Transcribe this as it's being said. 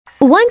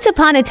Once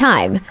upon a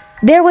time,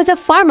 there was a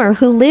farmer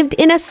who lived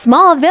in a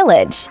small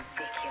village.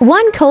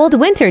 One cold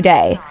winter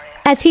day,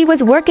 as he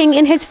was working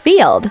in his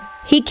field,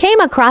 he came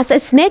across a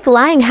snake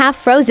lying half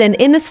frozen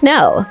in the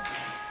snow.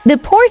 The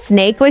poor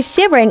snake was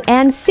shivering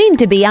and seemed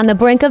to be on the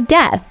brink of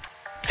death.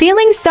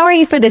 Feeling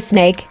sorry for the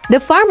snake, the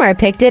farmer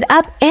picked it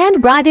up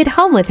and brought it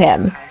home with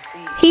him.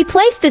 He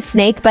placed the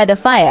snake by the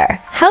fire,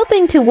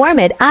 hoping to warm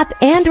it up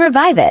and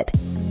revive it.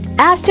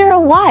 After a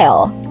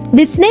while,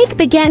 the snake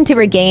began to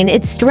regain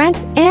its strength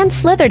and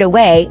slithered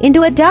away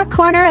into a dark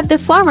corner of the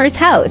farmer's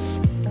house.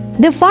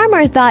 The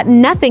farmer thought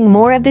nothing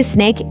more of the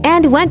snake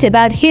and went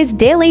about his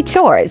daily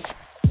chores.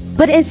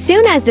 But as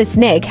soon as the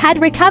snake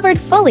had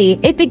recovered fully,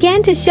 it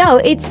began to show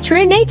its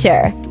true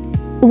nature.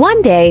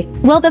 One day,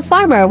 while the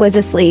farmer was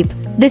asleep,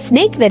 the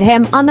snake bit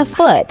him on the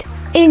foot,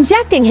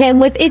 injecting him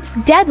with its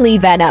deadly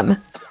venom.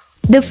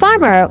 The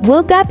farmer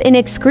woke up in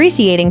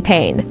excruciating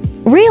pain,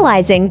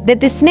 realizing that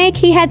the snake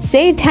he had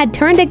saved had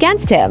turned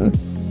against him.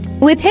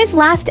 With his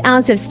last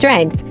ounce of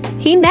strength,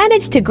 he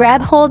managed to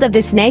grab hold of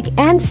the snake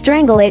and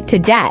strangle it to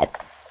death.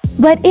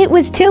 But it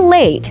was too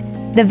late.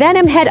 The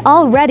venom had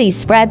already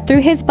spread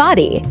through his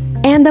body,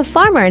 and the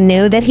farmer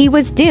knew that he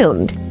was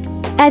doomed.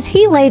 As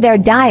he lay there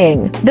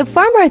dying, the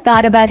farmer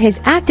thought about his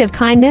act of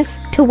kindness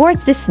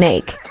towards the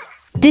snake.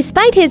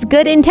 Despite his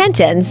good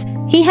intentions,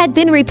 he had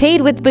been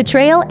repaid with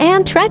betrayal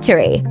and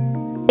treachery.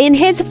 In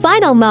his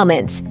final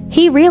moments,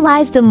 he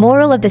realized the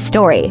moral of the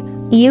story: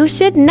 you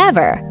should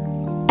never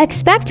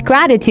expect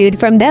gratitude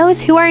from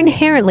those who are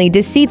inherently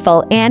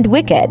deceitful and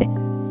wicked.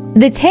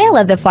 The tale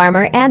of the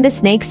farmer and the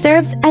snake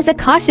serves as a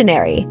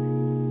cautionary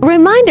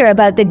reminder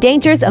about the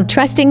dangers of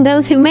trusting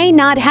those who may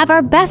not have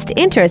our best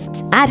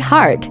interests at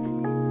heart.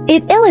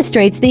 It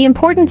illustrates the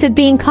importance of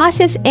being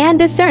cautious and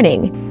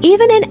discerning,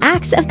 even in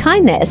acts of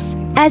kindness,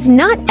 as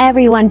not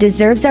everyone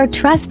deserves our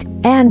trust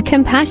and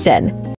compassion.